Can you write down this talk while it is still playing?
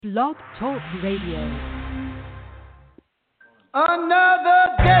Blog Talk Radio.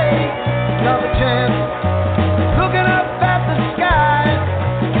 Another day, another chance. Looking up at the sky,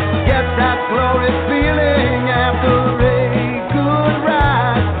 get that glorious feeling after a good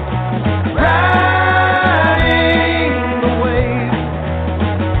ride. Riding the wave,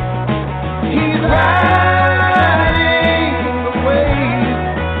 he's riding the wave.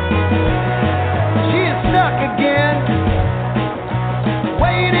 She is stuck again,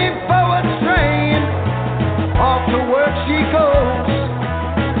 waiting for a train. Off to work she goes,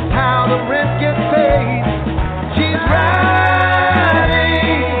 how the rent gets paid. She's riding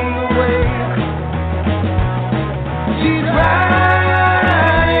the wave. She's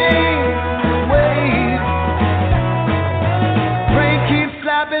riding the wave. Rain keeps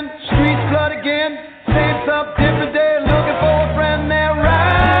slapping, streets flood again. Same stuff, different day, looking for a friend. They're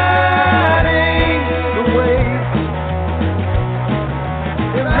riding the wave.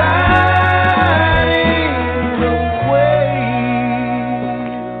 They're riding the wave.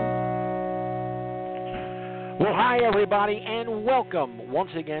 Well, hi, everybody, and welcome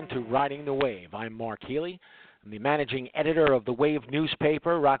once again to Riding the Wave. I'm Mark Healey. I'm the managing editor of the Wave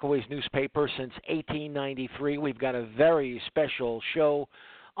newspaper, Rockaway's newspaper, since 1893. We've got a very special show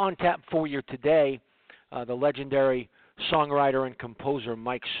on tap for you today. The legendary songwriter and composer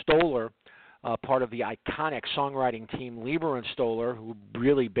Mike Stoller, part of the iconic songwriting team Leiber and Stoller, who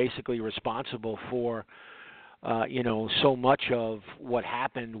really basically responsible for, so much of what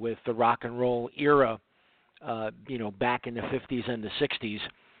happened with the rock and roll era, back in the 50s and the 60s,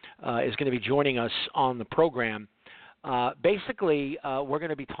 is going to be joining us on the program. Basically, we're going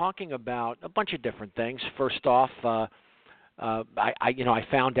to be talking about a bunch of different things. First off, I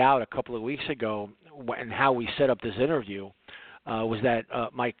found out a couple of weeks ago, and how we set up this interview was that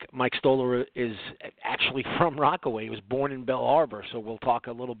Mike Stoller is actually from Rockaway. He was born in Belle Harbor, so we'll talk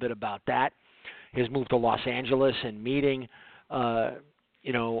a little bit about that. His move to Los Angeles and meeting, the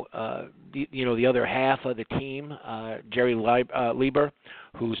other half of the team, Jerry Leiber,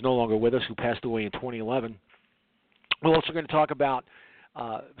 who's no longer with us, who passed away in 2011. We're also going to talk about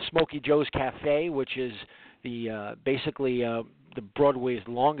Smokey Joe's Café, which is the Broadway's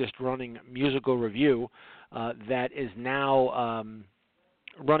longest-running musical revue that is now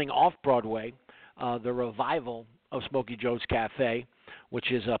running Off-Broadway, the revival of Smokey Joe's Café,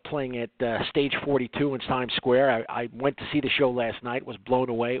 which is playing at Stage 42 in Times Square. I went to see the show last night, was blown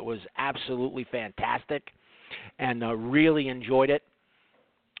away. It was absolutely fantastic, and really enjoyed it.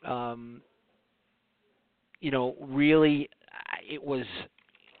 Really, it was,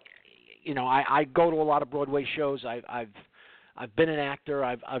 I go to a lot of Broadway shows. I've been an actor.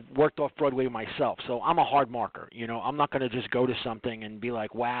 I've worked off Broadway myself, so I'm a hard marker. I'm not going to just go to something and be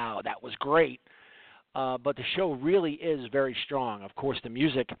like, wow, that was great. But the show really is very strong. Of course, the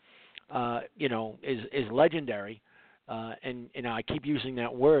music, is legendary, and I keep using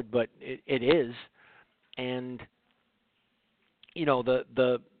that word, but it is. And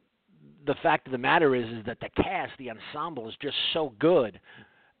the fact of the matter is that the cast, the ensemble, is just so good.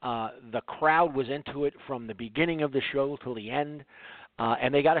 The crowd was into it from the beginning of the show till the end,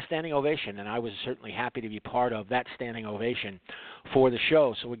 and they got a standing ovation, and I was certainly happy to be part of that standing ovation for the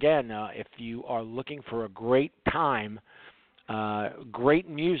show. So again, if you are looking for a great time, great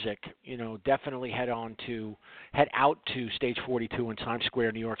music, definitely head out to Stage 42 in Times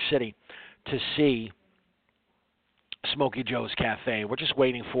Square, New York City, to see Smokey Joe's Café. We're just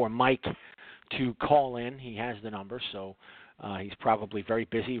waiting for Mike to call in. He has the number, so he's probably very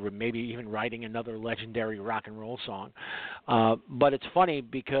busy, maybe even writing another legendary rock and roll song. But it's funny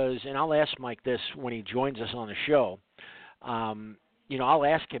because, and I'll ask Mike this when he joins us on the show, I'll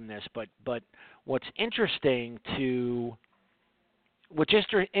ask him this, but what's interesting to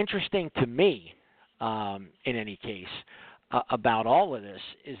me, in any case, about all of this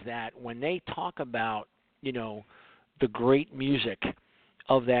is that when they talk about, the great music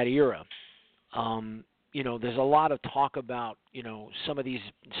of that era, there's a lot of talk about, some of these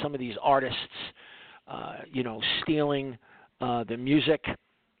artists, stealing the music,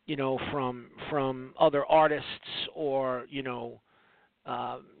 from other artists, or the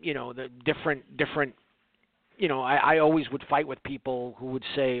different. I always would fight with people who would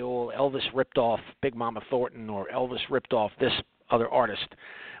say, "Oh, Elvis ripped off Big Mama Thornton," or "Elvis ripped off this other artist,"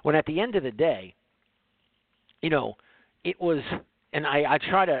 when at the end of the day, it was. And I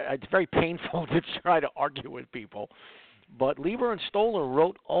try to, it's very painful to try to argue with people, but Leiber and Stoller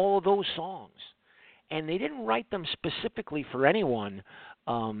wrote all of those songs, and they didn't write them specifically for anyone,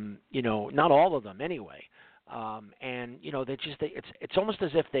 not all of them anyway. It's almost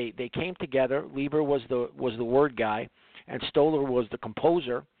as if they came together. Leiber was the word guy, and Stoller was the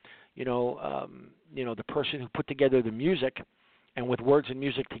composer, the person who put together the music, and with words and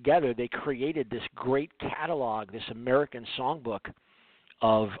music together, they created this great catalog, this American songbook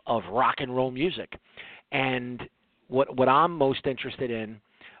of rock and roll music. And what I'm most interested in,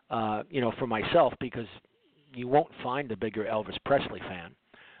 for myself, because you won't find a bigger Elvis Presley fan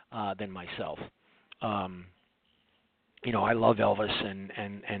than myself. I love Elvis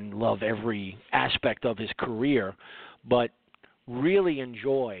and love every aspect of his career, but really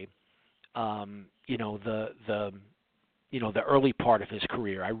enjoy, the early part of his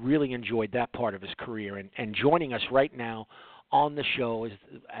career. I really enjoyed that part of his career. And joining us right now on the show is,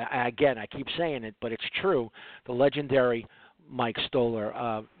 again, I keep saying it, but it's true, the legendary Mike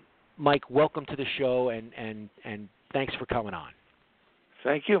Stoller. Mike, welcome to the show, and thanks for coming on.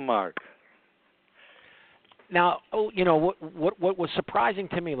 Thank you, Mark. Now, what was surprising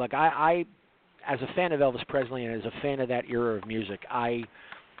to me, like I, as a fan of Elvis Presley and as a fan of that era of music, I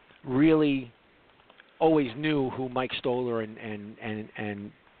really always knew who Mike Stoller and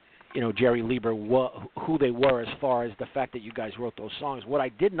Jerry Leiber, who they were, as far as the fact that you guys wrote those songs. What I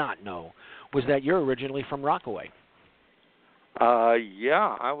did not know was that you're originally from Rockaway.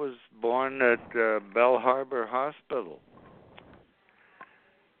 Yeah, I was born at Belle Harbor Hospital.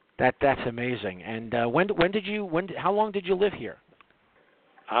 That's amazing. And how long did you live here?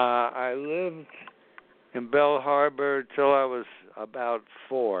 I lived in Belle Harbor till I was about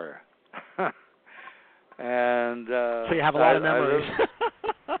 4. And so you have a lot of memories.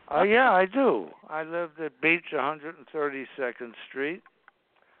 Yeah, I do. I lived at Beach 132nd Street.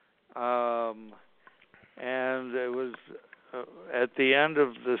 And it was at the end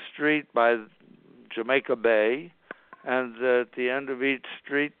of the street by Jamaica Bay, and at the end of each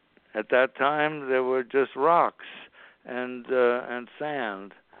street at that time there were just rocks and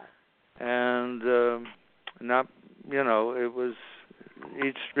sand, and it was,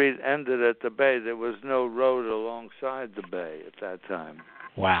 each street ended at the bay. There was no road alongside the bay at that time.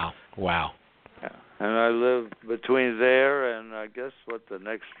 Wow. Yeah. And I lived between there and I guess the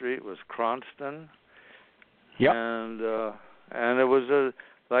next street was Cronston. Yep. And it was a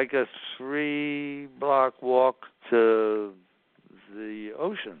 3-block walk to the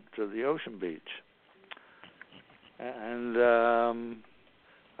ocean beach. And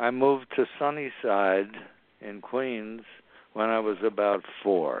I moved to Sunnyside in Queens when I was about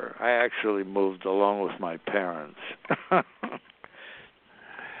 4. I actually moved along with my parents.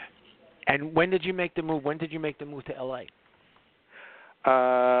 And when did you make the move? When did you make the move to L.A.?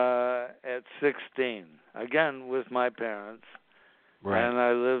 At 16, again with my parents. Right. And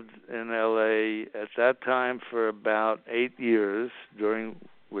I lived in L.A. at that time for about 8 years, during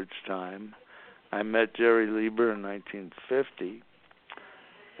which time I met Jerry Leiber in 1950,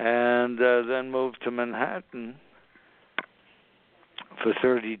 and then moved to Manhattan for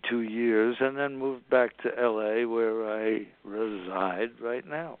 32 years, and then moved back to L.A. where I reside right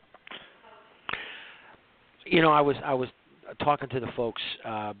now. I was talking to the folks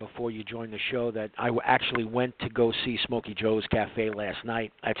before you joined the show that I actually went to go see Smokey Joe's Café last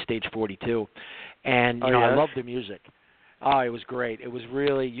night at Stage 42, and yes? I love the music. Oh, it was great. It was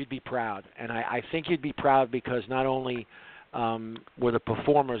really, you'd be proud, and I think you'd be proud because not only were the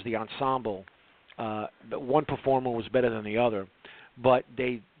performers, the ensemble, but one performer was better than the other, but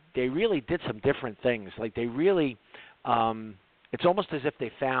they really did some different things. Like they really. It's almost as if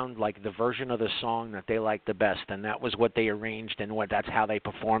they found like the version of the song that they liked the best, and that was what they arranged, and that's how they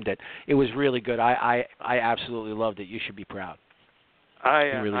performed it. It was really good. I absolutely loved it. You should be proud. I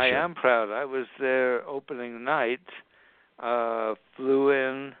am proud. I was there opening night. Flew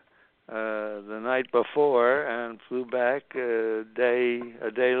in the night before and flew back a day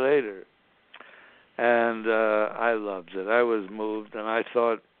later, and I loved it. I was moved, and I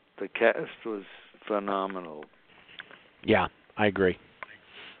thought the cast was phenomenal. Yeah. I agree.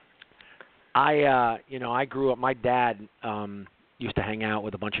 I grew up. My dad used to hang out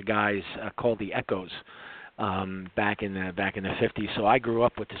with a bunch of guys called the Echoes back in the 50s. So I grew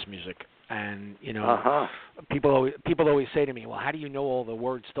up with this music, and people always say to me, "Well, how do you know all the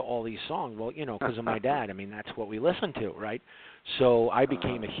words to all these songs?" Well, because of my dad. I mean, that's what we listened to, right? So I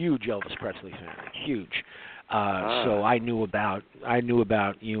became a huge Elvis Presley fan, huge. So I knew about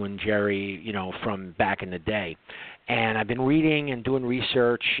you and Jerry, from back in the day. And I've been reading and doing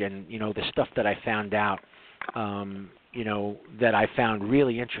research, and the stuff that I found out, that I found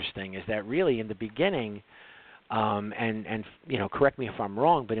really interesting is that really in the beginning, and correct me if I'm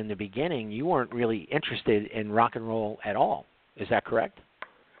wrong, but in the beginning you weren't really interested in rock and roll at all. Is that correct?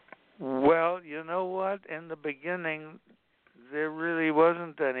 Well, you know what? In the beginning, there really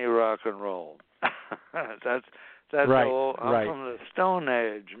wasn't any rock and roll. That's right, old. I'm right. from the Stone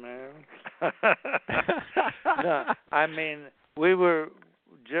Age, man. No, I mean,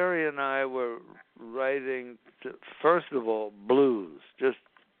 Jerry and I were writing, first of all, blues, just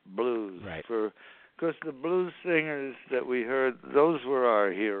blues. Right. Because the blues singers that we heard, those were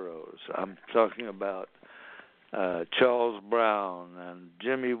our heroes. I'm talking about Charles Brown and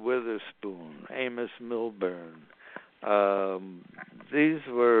Jimmy Witherspoon, Amos Milburn. These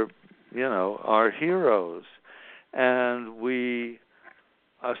were, our heroes. And we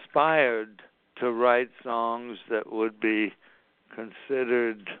aspired to write songs that would be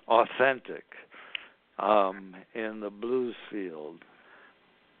considered authentic in the blues field.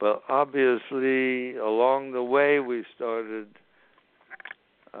 But obviously, along the way, we started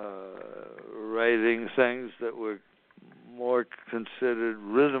writing things that were more considered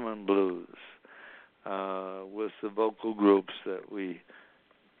rhythm and blues with the vocal groups that we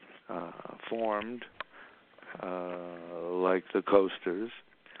formed, like the Coasters,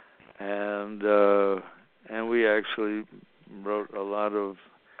 and we actually wrote a lot of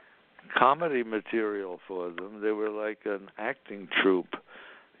comedy material for them. They were like an acting troupe,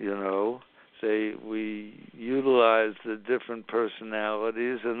 We utilized the different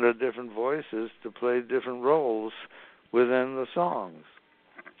personalities and the different voices to play different roles within the songs.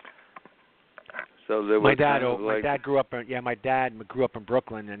 So there my was dad, kind of my dad grew up. My dad grew up in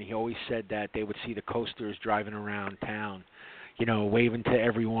Brooklyn, and he always said that they would see the Coasters driving around town, waving to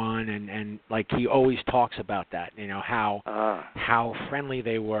everyone, and like he always talks about that. How friendly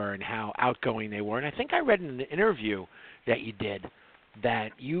they were and how outgoing they were. And I think I read in an interview that you did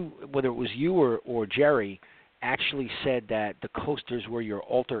that you, whether it was you or Jerry, actually said that the Coasters were your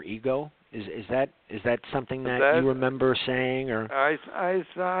alter ego. Is that something that you remember saying? Or I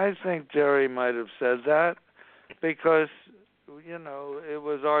think Jerry might have said that because it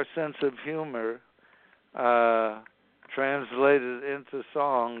was our sense of humor translated into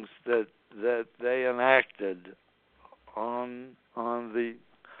songs that they enacted on a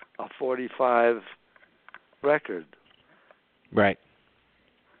 45 record. Right.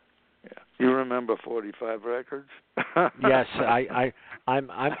 You remember 45 records? Yes, I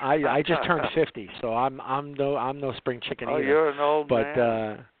just turned 50, so I'm no spring chicken either. Oh, you're an old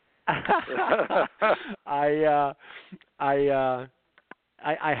man.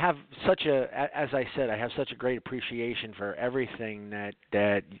 I have such as I said, I have such a great appreciation for everything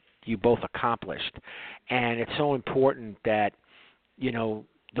that you both accomplished, and it's so important that the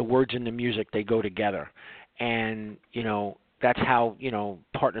words and the music, they go together, and that's how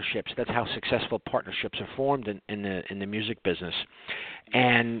partnerships. That's how successful partnerships are formed in the music business.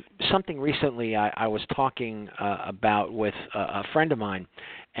 And something recently I was talking about with a friend of mine,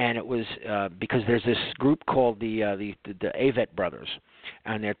 and it was because there's this group called the Avett Brothers,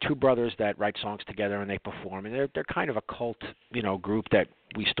 and they're two brothers that write songs together and they perform, and they're kind of a cult group that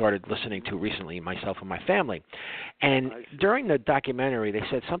we started listening to recently, myself and my family. And during the documentary, they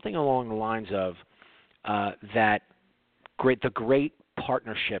said something along the lines of that. The great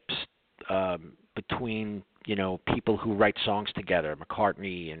partnerships between people who write songs together,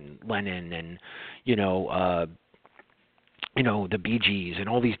 McCartney and Lennon, and the Bee Gees, and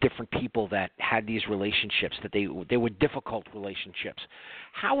all these different people that had these relationships that they were difficult relationships.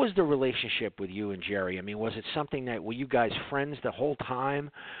 How was the relationship with you and Jerry? I mean, was it something that were you guys friends the whole time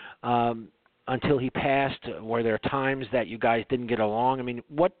until he passed? Were there times that you guys didn't get along? I mean,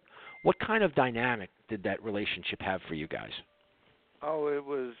 what kind of dynamic did that relationship have for you guys? Oh, it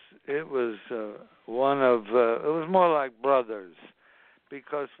was one of it was more like brothers,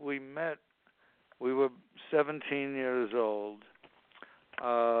 because we met. We were 17 years old.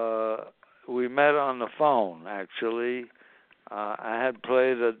 We met on the phone, actually. I had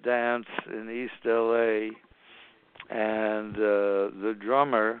played a dance in East L.A., and the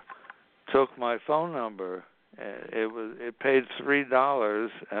drummer took my phone number. It paid $3,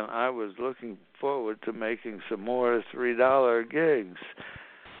 and I was looking forward to making some more $3 gigs.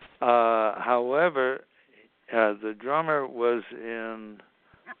 However, the drummer was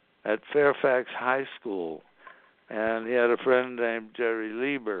at Fairfax High School, and he had a friend named Jerry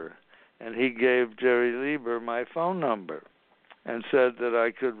Leiber, and he gave Jerry Leiber my phone number and said that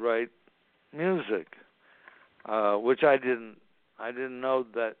I could write music, which I didn't know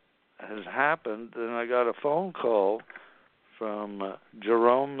that has happened. And I got a phone call from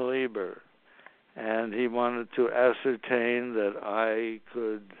Jerome Leiber, and he wanted to ascertain that I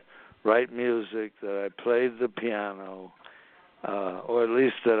could write music, that I played the piano, or at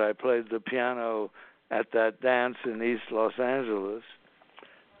least that I played the piano at that dance in East Los Angeles,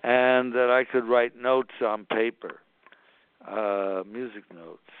 and that I could write notes on paper, music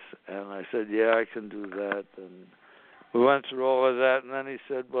notes. And I said, yeah, I can do that. And we went through all of that, and then he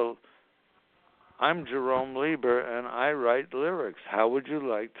said, well, I'm Jerome Leiber, and I write lyrics. How would you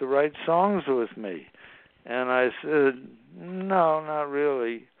like to write songs with me? And I said, no, not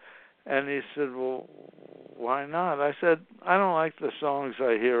really. And he said, well, why not? I said, I don't like the songs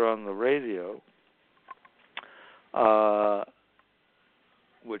I hear on the radio,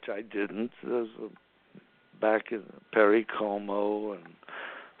 which I didn't. There's back in Perry Como and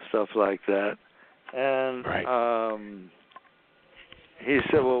stuff like that. And he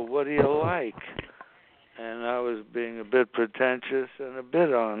said, well, what do you like? And I was being a bit pretentious and a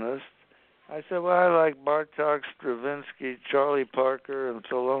bit honest. I said, well, I like Bartok, Stravinsky, Charlie Parker, and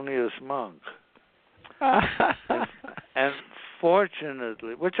Thelonious Monk. and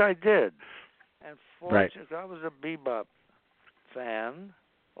fortunately, which I did, and fortunately, I was a bebop fan,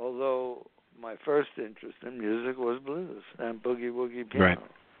 although my first interest in music was blues and boogie-woogie piano. Right.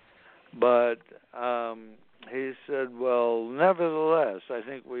 But he said, well, nevertheless, I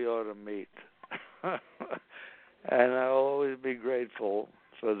think we ought to meet. And I'll always be grateful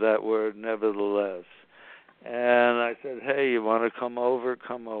for that word, nevertheless. And I said, hey, you want to come over?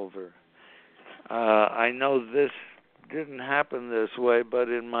 Come over. I know this didn't happen this way, but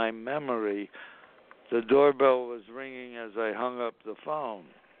in my memory, the doorbell was ringing as I hung up the phone.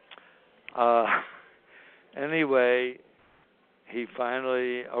 Anyway, he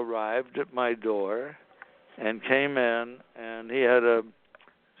finally arrived at my door and came in, and he had a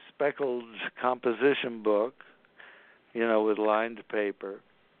speckled composition book, with lined paper.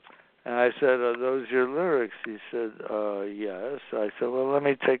 And I said, are those your lyrics? He said, yes. I said, well, let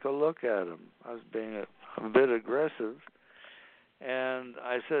me take a look at them. I was being a bit aggressive. And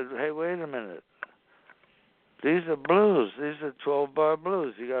I said, hey, wait a minute. These are blues. These are 12-bar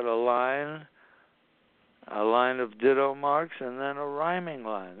blues. You got a line of ditto marks, and then a rhyming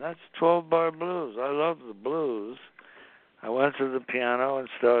line. That's 12-bar blues. I love the blues. I went to the piano and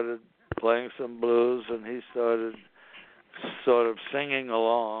started playing some blues, and he started sort of singing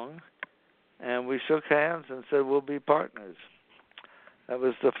along, and we shook hands and said, we'll be partners. That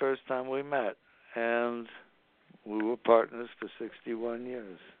was the first time we met, and we were partners for 61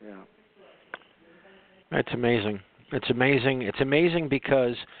 years, yeah. That's amazing. It's amazing. It's amazing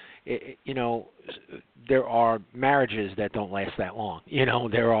because, there are marriages that don't last that long.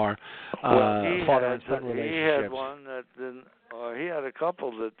 There are father and son relationships. He had one that didn't, or he had a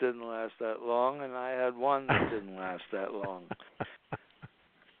couple that didn't last that long, and I had one that didn't last that long.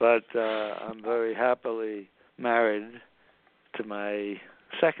 But I'm very happily married to my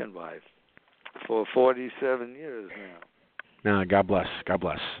second wife for 47 years now. No, God bless. God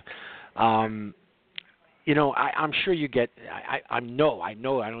bless. I'm sure you get. I know. I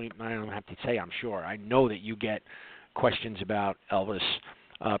don't have to say. I'm sure. I know that you get questions about Elvis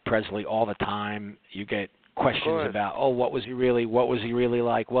Presley all the time. You get questions about, what was he really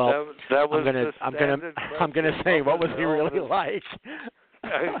like? Well, that was I'm gonna say, what was he really like?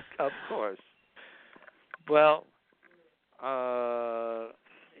 Of course. Well,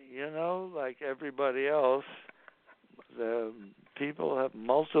 like everybody else, the people have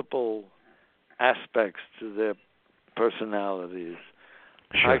multiple aspects to their personalities.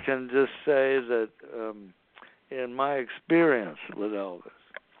 Sure. I can just say that in my experience with Elvis,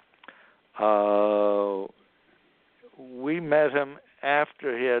 we met him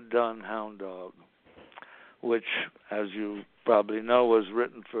after he had done Hound Dog, which, as you probably know, was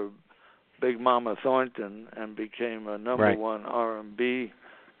written for Big Mama Thornton and became a number one R&B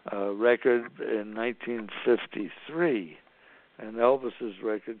record in 1953. And Elvis's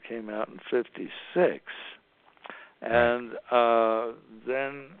record came out in 56. And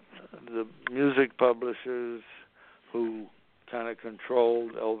then the music publishers who kind of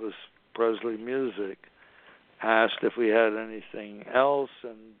controlled Elvis Presley music asked if we had anything else.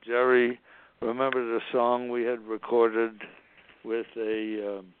 And Jerry remembered a song we had recorded with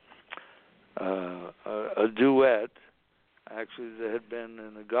a duet. Actually, they had been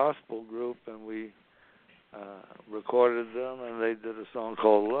in a gospel group, and we recorded them, and they did a song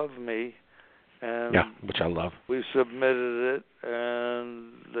called Love Me. And which I love. We submitted it,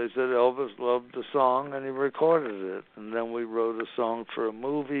 and they said Elvis loved the song, and he recorded it. And then we wrote a song for a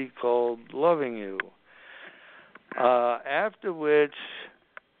movie called Loving You. After which,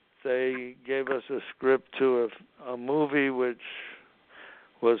 they gave us a script to a movie which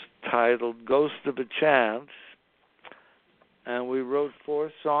was titled Ghost of a Chance, and we wrote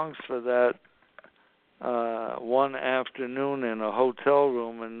 4 songs for that one afternoon in a hotel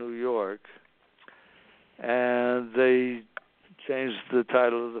room in New York, and they changed the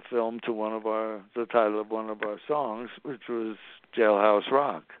title of the film to the title of one of our songs, which was Jailhouse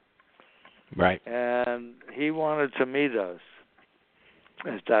Rock. Right. And he wanted to meet us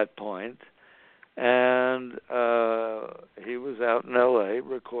at that point. And he was out in L.A.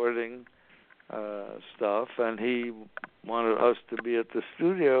 recording stuff, and he wanted us to be at the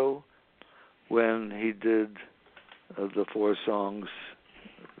studio when he did the 4 songs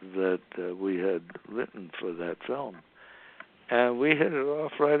that we had written for that film. And we hit it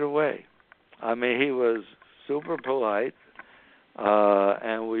off right away. I mean, he was super polite,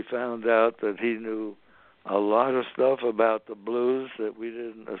 and we found out that he knew a lot of stuff about the blues that we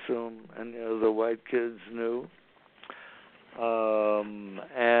didn't assume any of the white kids knew. And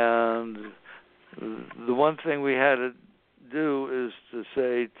the one thing we had to do is to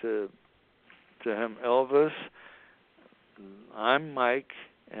say to him, Elvis, I'm Mike,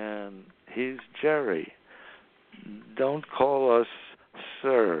 and he's Jerry. Don't call us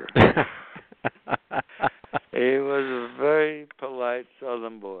sir. He was a very polite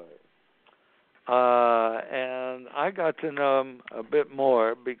Southern boy. And I got to know him a bit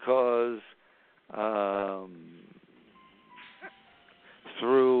more because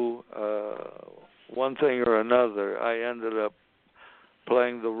through one thing or another, I ended up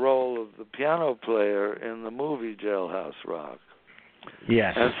playing the role of the piano player in the movie Jailhouse Rock.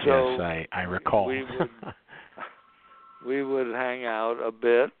 Yes, and so yes, I recall. We would hang out a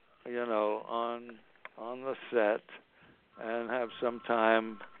bit, on the set, and have some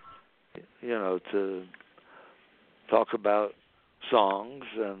time, to talk about songs.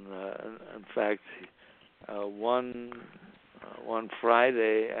 And in fact, one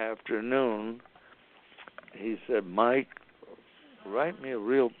Friday afternoon, he said, Mike, write me a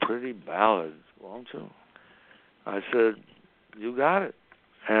real pretty ballad, won't you? I said, you got it.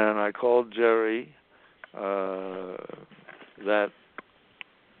 And I called Jerry that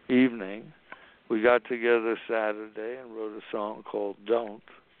evening. We got together Saturday and wrote a song called Don't.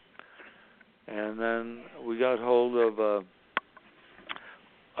 And then we got hold of a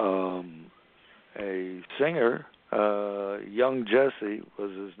singer, Young Jesse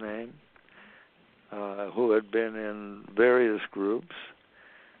was his name, who had been in various groups.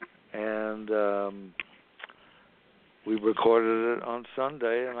 And we recorded it on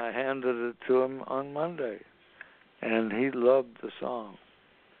Sunday, and I handed it to him on Monday. And he loved the song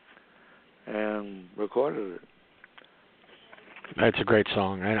and recorded it. That's a great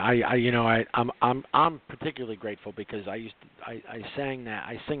song, and I'm particularly grateful because I sing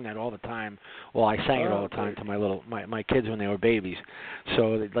that all the time. Well, I sang it all the time to my kids when they were babies.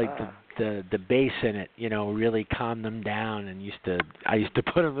 So the bass in it, really calmed them down, and I used to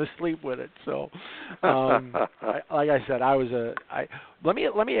put them to sleep with it. So, like I said, let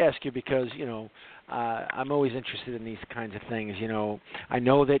me ask you because I'm always interested in these kinds of things. I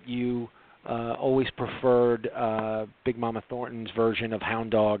know that you always preferred Big Mama Thornton's version of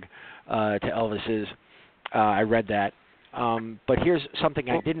Hound Dog to Elvis's. I read that. But here's something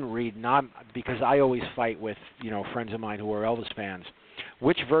I didn't read, not because I always fight with friends of mine who are Elvis fans.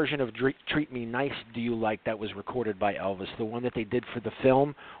 Which version of Treat Me Nice do you like that was recorded by Elvis? The one that they did for the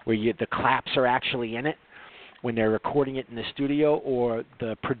film where the claps are actually in it when they're recording it in the studio, or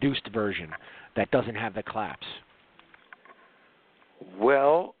the produced version that doesn't have the claps?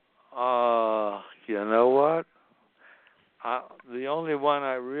 Well, you know what? The only one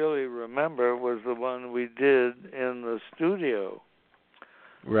I really remember was the one we did in the studio.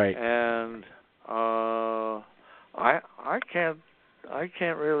 Right. And I can't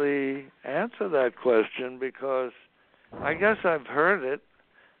really answer that question because I guess I've heard it,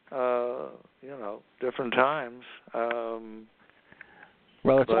 different times.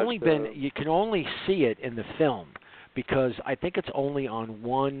 Well, it's only been you can only see it in the film. Because I think it's only on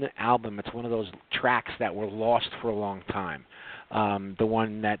one album. It's one of those tracks that were lost for a long time. The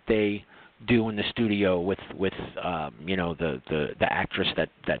one that they do in the studio with the actress that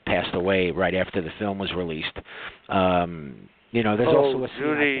passed away right after the film was released. There's also a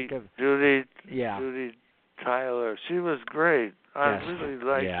scene Judy Tyler. She was great. I really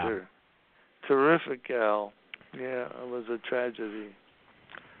liked her. Terrific gal. Yeah, it was a tragedy.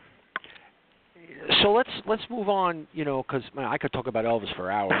 So let's move on, because I could talk about Elvis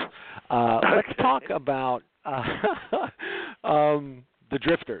for hours. Let's talk about the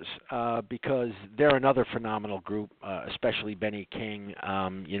Drifters, because they're another phenomenal group, especially Benny King,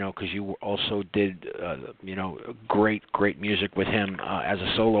 because you also did, great music with him as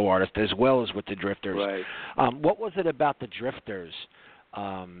a solo artist as well as with the Drifters. Right. What was it about the Drifters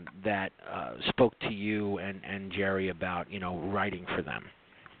that spoke to you and Jerry about, writing for them?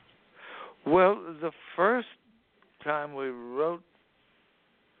 Well, the first time we wrote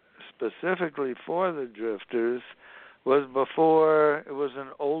specifically for the Drifters was before. It was an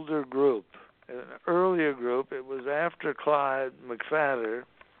older group, an earlier group. It was after Clyde McPhatter,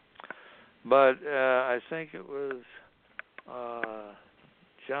 but I think it was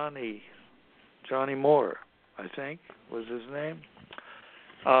Johnny Moore, I think was his name,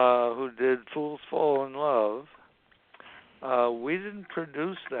 who did Fools Fall in Love. We didn't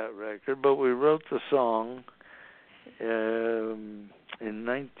produce that record, but we wrote the song in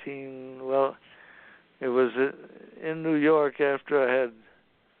it was in New York after I had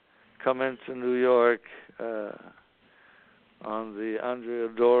come into New York on the Andrea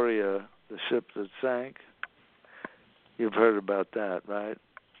Doria, the ship that sank. You've heard about that, right?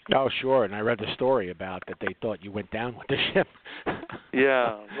 Oh, sure, and I read the story about that they thought you went down with the ship.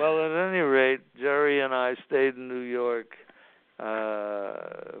 Yeah, well, at any rate, Jerry and I stayed in New York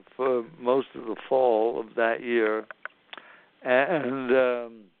for most of the fall of that year, and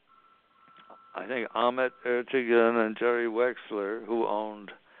I think Ahmet Ertegun and Jerry Wexler, who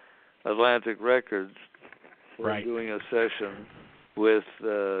owned Atlantic Records, were doing a session with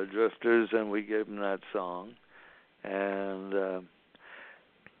Drifters, and we gave them that song. And,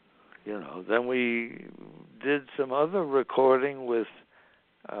 then we did some other recording with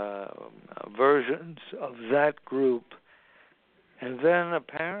versions of that group. And then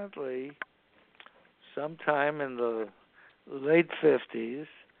apparently, sometime in the late 50s,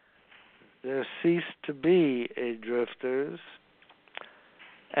 there ceased to be a Drifters,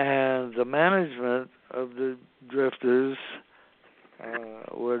 and the management of the Drifters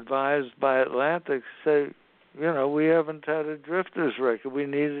were advised by Atlantic to say, we haven't had a Drifters record, we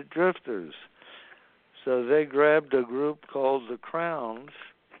needed Drifters. So they grabbed a group called the Crowns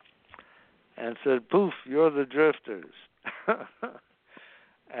and said, poof, you're the Drifters.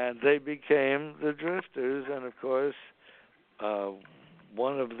 And they became the Drifters, and of course,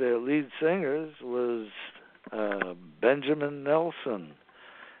 one of their lead singers was Benjamin Nelson,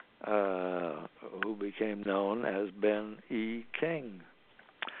 who became known as Ben E. King.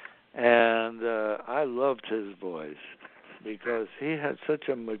 And I loved his voice because he had such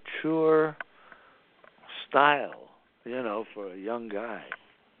a mature style, for a young guy.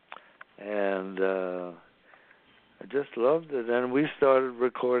 And I just loved it. And we started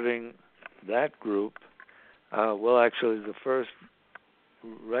recording that group. Actually, the first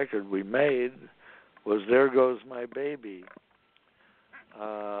record we made was There Goes My Baby,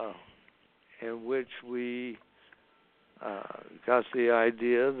 in which we got the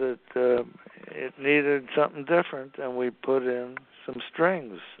idea that it needed something different, and we put in some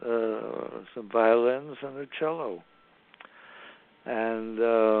strings, some violins, and a cello. And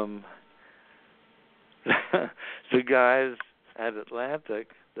the guys at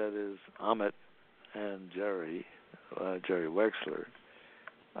Atlantic, that is Ahmet and Jerry Wexler,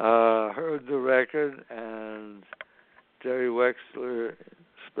 heard the record, and Jerry Wexler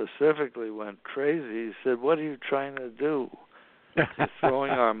specifically went crazy. He said, what are you trying to do? You're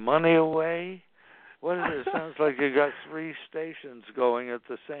throwing our money away? What is it? It sounds like you got 3 stations going at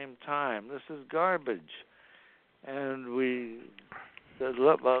the same time. This is garbage. And we said,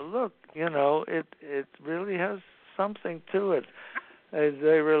 look, it really has something to it.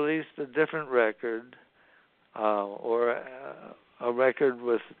 They released a different record, or a record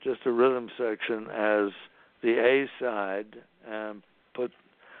with just a rhythm section as the A side, and put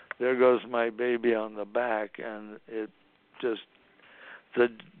There Goes My Baby on the back, and the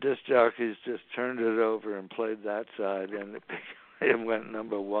disc jockeys just turned it over and played that side, and it went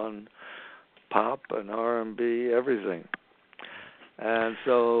number 1, pop and R&B, everything. And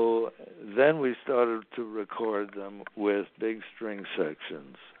so then we started to record them with big string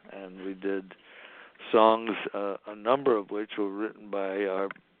sections, and we did songs, a number of which were written by our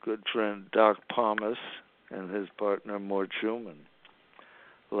good friend Doc Thomas and his partner Mort Schumann,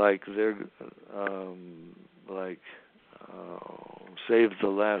 like Save the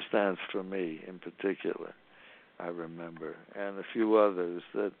Last Dance for Me in particular, I remember, and a few others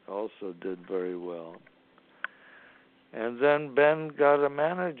that also did very well. And then Ben got a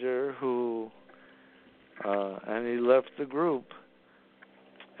manager and he left the group,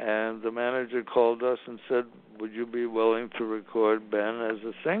 and the manager called us and said, would you be willing to record Ben as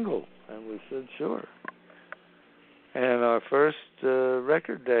a single? And we said, sure. And our first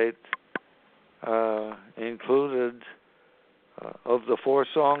record date included, of the 4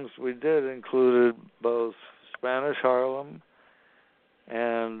 songs we did, included both Spanish Harlem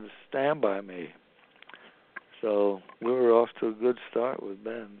and Stand By Me. So we were off to a good start with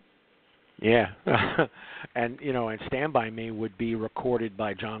Ben. Yeah, and and Stand By Me would be recorded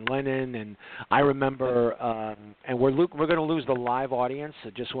by John Lennon, and I remember, and we're going to lose the live audience. I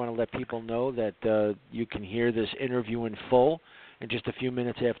just want to let people know that you can hear this interview in full in just a few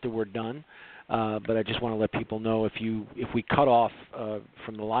minutes after we're done. But I just want to let people know if we cut off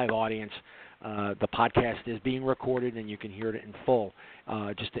from the live audience, the podcast is being recorded and you can hear it in full.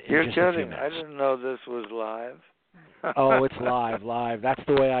 You're just a kidding. few minutes. I didn't know this was live. Oh, it's live. That's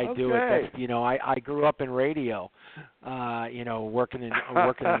the way I do it. Okay. That's, I grew up in radio, working in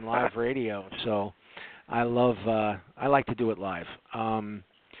live radio. So I like to do it live.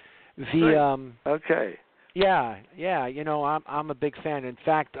 Okay. Yeah, I'm a big fan. In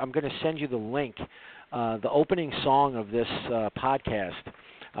fact, I'm going to send you the link. The opening song of this podcast,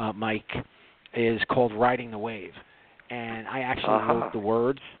 Mike, is called "Riding the Wave," and I actually wrote the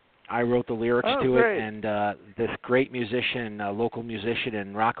words. I wrote the lyrics to great. it, and this great musician, local musician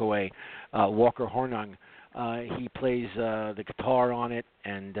in Rockaway, Walker Hornung, he plays the guitar on it,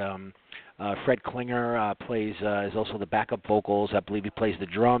 and Fred Klinger is also the backup vocals. I believe he plays the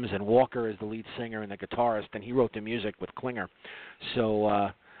drums, and Walker is the lead singer and the guitarist, and he wrote the music with Klinger. So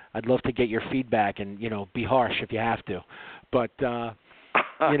I'd love to get your feedback, and be harsh if you have to, but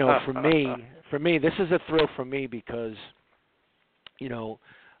for me, this is a thrill for me because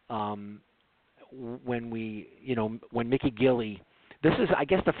when Mickey Gilley, this is, I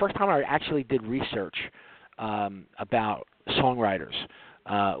guess, the first time I actually did research about songwriters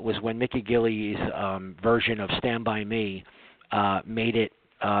was when Mickey Gilley's version of "Stand By Me" made it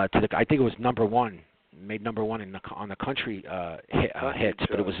to I think it was number one on the country hits,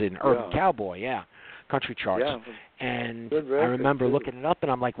 but it was in Urban Cowboy, country charts. Yeah. And Good record, I remember too. looking it up,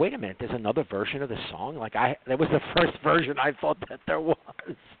 and I'm like, wait a minute, there's another version of the song? Like that was the first version I thought that there was.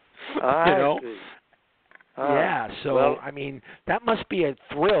 I see. Yeah, so well, I mean, that must be a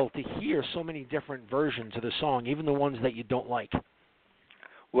thrill to hear so many different versions of the song, even the ones that you don't like.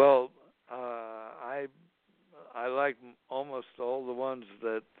 Well, I like almost all the ones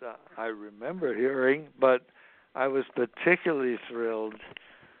that I remember hearing, but I was particularly thrilled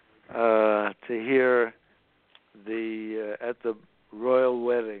to hear at the royal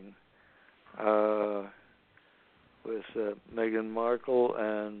wedding with Meghan Markle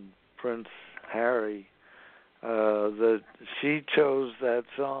and Prince Harry, that she chose that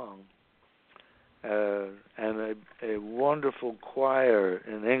song, and a wonderful choir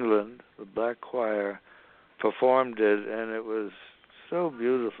in England, the Black Choir, performed it, and it was so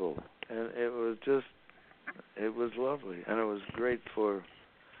beautiful, and it was lovely, and it was great for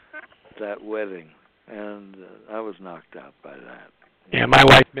that wedding, and I was knocked out by that. Yeah, my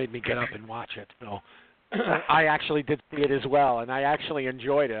wife made me get up and watch it, so I actually did see it as well, and I actually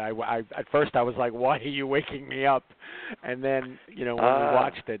enjoyed it. I at first I was like, why are you waking me up? And then, when we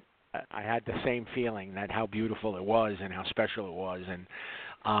watched it, I had the same feeling, that how beautiful it was and how special it was. And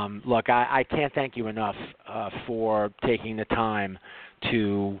look, I can't thank you enough for taking the time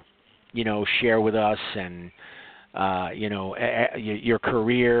to, share with us and, your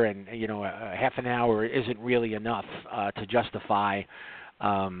career, and, half an hour isn't really enough to justify,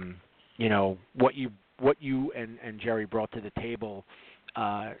 what you and Jerry brought to the table,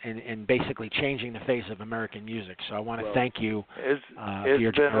 and basically changing the face of American music. So I want to thank you for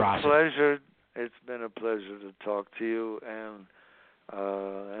your generosity. It's been a pleasure to talk to you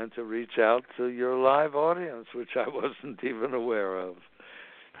and to reach out to your live audience, which I wasn't even aware of.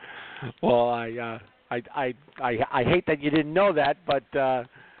 Well, I hate that you didn't know that, but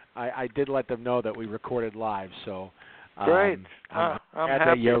I did let them know that we recorded live. So. Great. I'm happy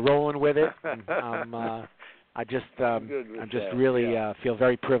that you're rolling with it. And, I just really feel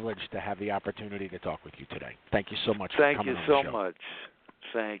very privileged to have the opportunity to talk with you today. Thank you so much for coming on the show. Thank you so much.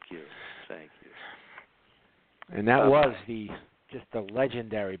 Thank you. And that was the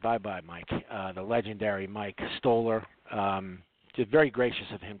legendary, bye-bye, Mike, the legendary Mike Stoller. Just very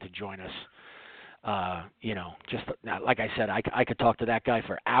gracious of him to join us. Just like I said, I could talk to that guy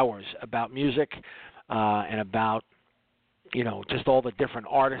for hours about music and about just all the different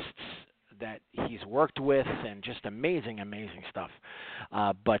artists that he's worked with, and just amazing stuff.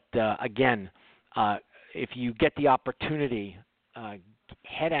 But again, if you get the opportunity,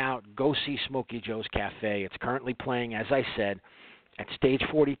 head out, go see Smokey Joe's Café. It's currently playing, as I said, at Stage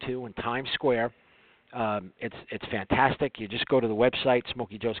 42 in Times Square. It's fantastic. You just go to the website,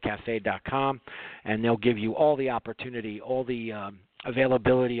 SmokeyJoesCafe.com, and they'll give you all the opportunity, all the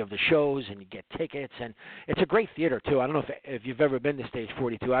availability of the shows, and you get tickets. And it's a great theater, too. I don't know if you've ever been to Stage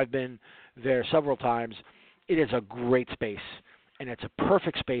 42. I've been there several times. It is a great space, and it's a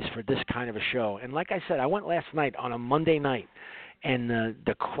perfect space for this kind of a show. And like I said, I went last night on a Monday night, and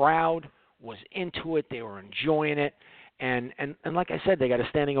the crowd was into it. They were enjoying it. And like I said, they got a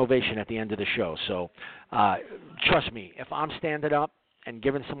standing ovation at the end of the show. So trust me, if I'm standing up and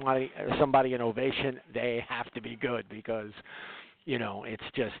giving somebody an ovation, they have to be good because, you know, it's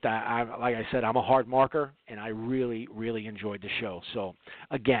just, like I said, I'm a hard marker, and I really, really enjoyed the show. So,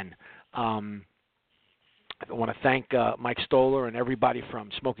 again, I want to thank Mike Stoller and everybody from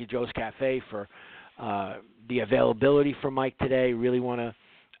Smokey Joe's Café for the availability for Mike today. Really want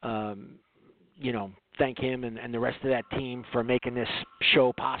to, you know, thank him and the rest of that team for making this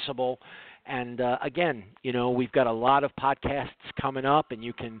show possible. And, again, you know, we've got a lot of podcasts coming up, and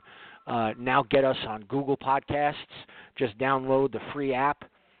you can now get us on Google Podcasts. Just download the free app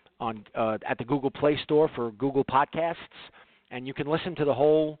on at the Google Play Store for Google Podcasts, and you can listen to the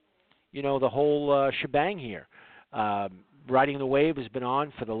whole shebang here. Riding the Wave has been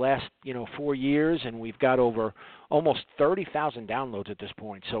on for the last, 4 years, and we've got over almost 30,000 downloads at this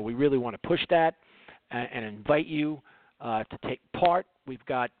point. So we really want to push that and invite you to take part. We've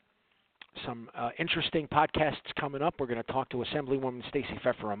got some interesting podcasts coming up. We're going to talk to Assemblywoman Stacey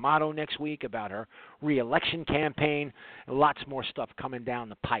Pfeffer-Amato next week about her re-election campaign, and lots more stuff coming down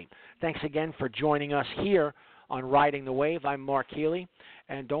the pipe. Thanks again for joining us here on Riding the Wave. I'm Mark Healey,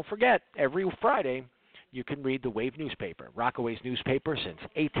 and don't forget, every Friday you can read the Wave newspaper, Rockaway's newspaper since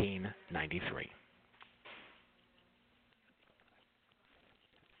 1893.